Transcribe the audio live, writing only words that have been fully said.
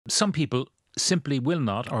some people simply will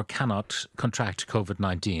not or cannot contract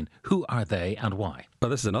COVID-19. Who are they and why?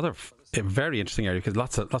 Well, this is another a very interesting area, because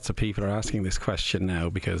lots of people are asking this question now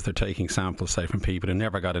because they're taking samples, say, from people who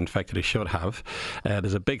never got infected who should have.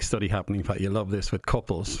 There's a big study happening. In fact, you love this with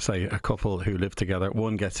couples. Say a couple who live together,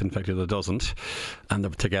 one gets infected, the other doesn't, and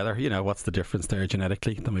they're together. What's the difference there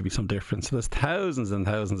genetically? There may be some difference. So there's thousands and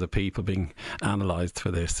thousands of people being analysed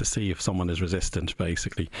for this to see if someone is resistant,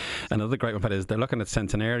 basically. Another great one is they're looking at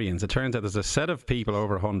centenarians. It turns out there's a set of people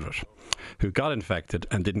over 100 who got infected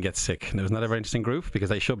and didn't get sick. Now, isn't that a very interesting group? Because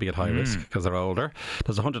they should be at high risk because they're older.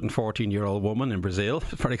 There's a 114-year-old woman in Brazil,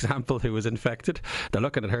 for example, who was infected. They're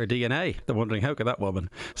looking at her DNA. They're wondering, how could that woman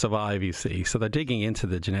survive, you see? So they're digging into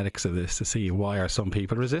the genetics of this to see why are some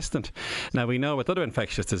people resistant. Now, we know with other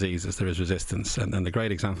infectious diseases there is resistance, and the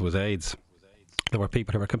great example was AIDS. There were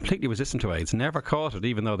people who were completely resistant to AIDS, never caught it,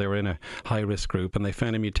 even though they were in a high-risk group, and they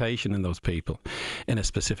found a mutation in those people in a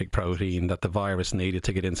specific protein that the virus needed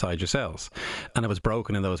to get inside your cells. And it was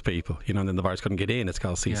broken in those people, and then the virus couldn't get in. It's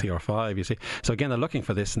called CCR5, you see. So again, they're looking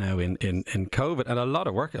for this now in COVID, and a lot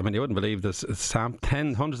of work. I mean, you wouldn't believe this,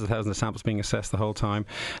 hundreds of thousands of samples being assessed the whole time.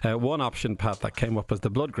 One option, Pat, that came up was the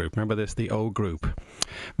blood group. Remember this? The O group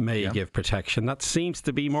may give protection. That seems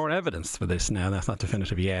to be more evidence for this now. That's not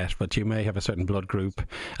definitive yet, but you may have a certain blood group,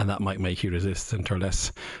 and that might make you resistant or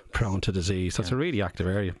less prone to disease. So it's a really active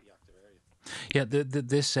area. Yeah,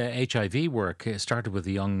 this HIV work started with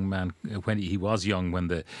a young man when he was young, when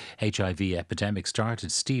the HIV epidemic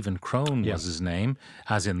started. Stephen Crone was his name,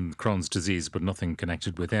 as in Crohn's disease, but nothing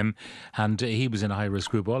connected with him. And he was in a high-risk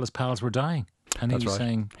group. All his pals were dying. And he was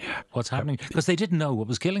saying, what's happening? Because they didn't know what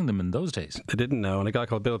was killing them in those days. They didn't know. And a guy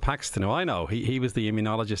called Bill Paxton, who I know, he was the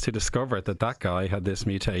immunologist who discovered that guy had this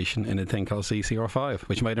mutation in a thing called CCR5,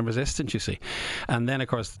 which made him resistant, you see. And then, of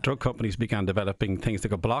course, drug companies began developing things that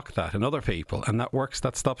could block that in other people. And that works,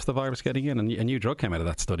 that stops the virus getting in. And a new drug came out of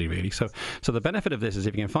that study, really. So the benefit of this is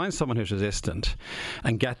if you can find someone who's resistant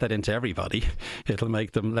and get that into everybody, it'll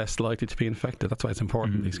make them less likely to be infected. That's why it's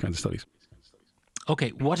important, these kinds of studies. Okay,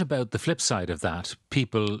 what about the flip side of that?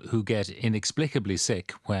 People who get inexplicably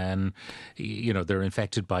sick when, they're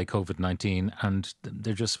infected by COVID-19 and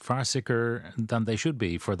they're just far sicker than they should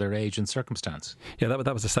be for their age and circumstance. Yeah,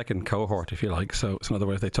 that was the second cohort, if you like. So in other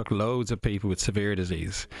words, they took loads of people with severe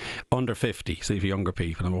disease, under 50, so if younger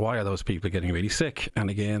people. And why are those people getting really sick?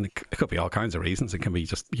 And again, it could be all kinds of reasons. It can be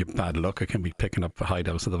just your bad luck. It can be picking up a high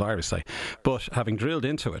dose of the virus, say. But having drilled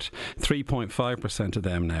into it, 3.5% of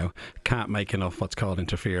them now can't make enough what's called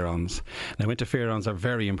interferons. Now, interferons are a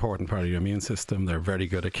very important part of your immune system. They're very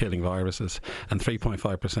good at killing viruses, and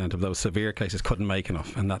 3.5% of those severe cases couldn't make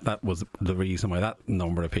enough, and that was the reason why that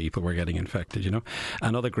number of people were getting infected.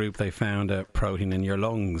 Another group, they found a protein in your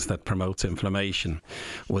lungs that promotes inflammation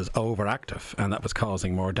was overactive, and that was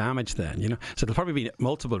causing more damage then. So there'll probably be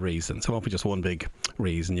multiple reasons. It won't be just one big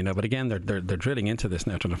reason. But again, they're drilling into this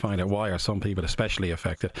now, trying to find out why are some people especially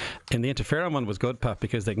affected. And the interferon one was good, Pat,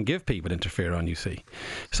 because they can give people interferon, you see.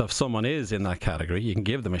 So if someone is in that category, you can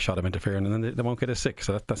give them a shot of interferon and then they won't get as sick.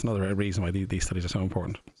 So that's another reason why these studies are so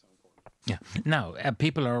important. Yeah. Now,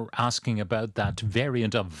 people are asking about that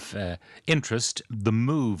variant of interest, the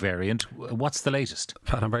mu variant. What's the latest?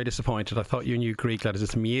 Pat, I'm very disappointed. I thought you knew Greek letters.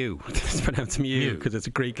 It's mu. It's pronounced mu because it's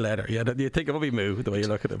a Greek letter. Yeah, you think it would be mu the way you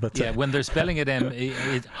look at it. But when they're spelling it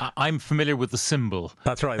I'm familiar with the symbol.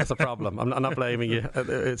 That's right. That's a problem. I'm not blaming you.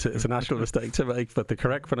 It's a national mistake to make, but the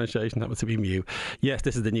correct pronunciation happens to be mu. Yes,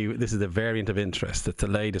 this is the variant of interest. It's the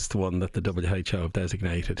latest one that the WHO have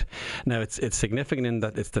designated. Now, it's significant in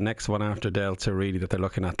that it's the next one after Delta, really, that they're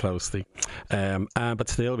looking at closely. But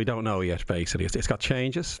still, we don't know yet, basically. It's got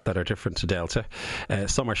changes that are different to Delta.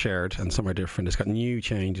 Some are shared and some are different. It's got new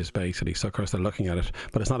changes, basically. So, of course, they're looking at it.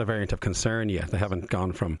 But it's not a variant of concern yet. They haven't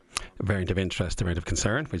gone from a variant of interest to a variant of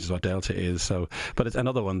concern, which is what Delta is. But it's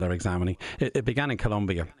another one they're examining. It began in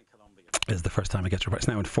Colombia. Is the first time it gets reported. It's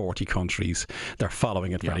now in 40 countries. They're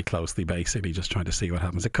following it very closely, basically, just trying to see what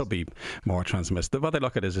happens. It could be more transmissible. What they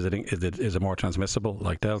look at is it more transmissible,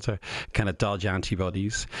 like Delta? Can it dodge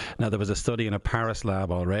antibodies? Now, there was a study in a Paris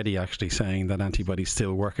lab already actually saying that antibodies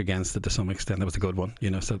still work against it to some extent. That was a good one,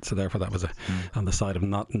 so therefore that was on the side of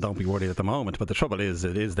don't be worried at the moment. But the trouble is,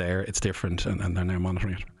 it is there, it's different, and they're now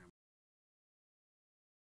monitoring it.